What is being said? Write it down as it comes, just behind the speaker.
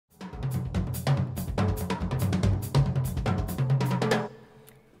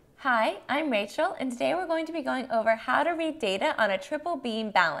Hi, I'm Rachel, and today we're going to be going over how to read data on a triple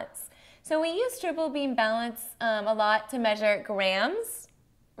beam balance. So we use triple beam balance a lot to measure grams,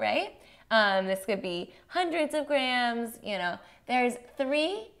 right? This could be hundreds of grams, There's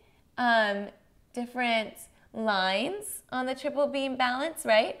three different lines on the triple beam balance,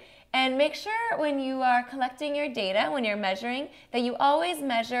 right? And make sure when you are collecting your data, when you're measuring, that you always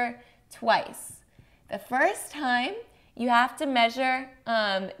measure twice. The first time, you have to measure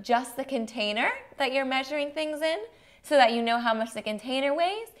just the container that you're measuring things in so that you know how much the container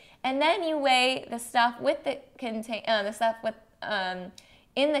weighs, and then you weigh the stuff with the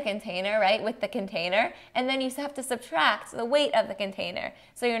in the container, right, with the container, and then you have to subtract the weight of the container.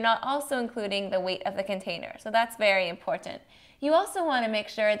 So you're not also including the weight of the container. So that's very important. You also want to make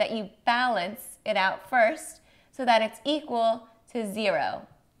sure that you balance it out first so that it's equal to 0.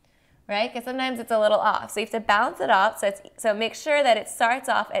 Right? Because sometimes it's a little off. So you have to balance it off, so make sure that it starts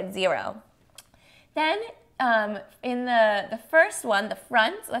off at 0. Then in the first one, the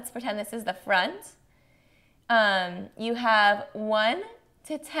front, let's pretend this is the front, you have 1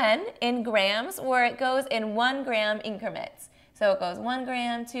 to 10 in grams, where it goes in 1 gram increments. So it goes 1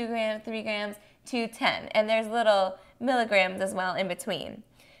 gram, 2 grams, 3 grams, to 10. And there's little milligrams as well in between.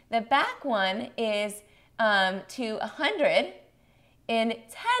 The back one is to 100 in 10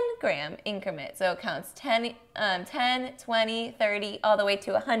 gram increments. So it counts 10, 20, 30, all the way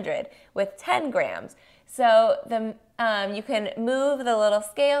to 100 with 10 grams. So you can move the little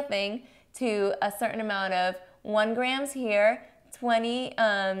scale thing to a certain amount of 1 grams here, 20,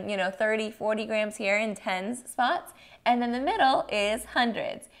 30, 40 grams here in tens spots. And then the middle is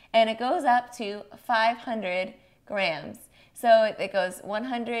hundreds. And it goes up to 500 grams. So it goes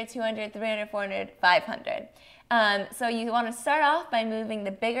 100, 200, 300, 400, 500. So you want to start off by moving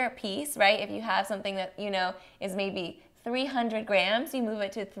the bigger piece, right? If you have something that is maybe 300 grams, you move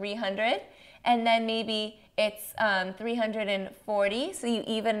it to 300, and then maybe it's 340, so you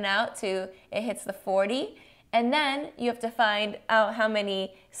even it out to it hits the 40, and then you have to find out how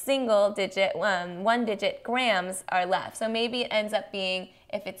many single-digit, one-digit grams are left. So maybe it ends up being,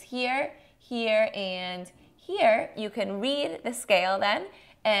 if it's here, here, and here, you can read the scale then,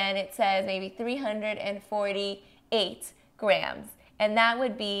 and it says maybe 348 grams. And that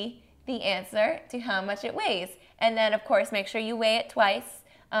would be the answer to how much it weighs. And then, of course, make sure you weigh it twice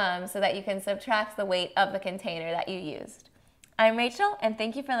so that you can subtract the weight of the container that you used. I'm Rachel, and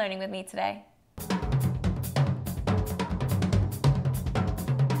thank you for learning with me today.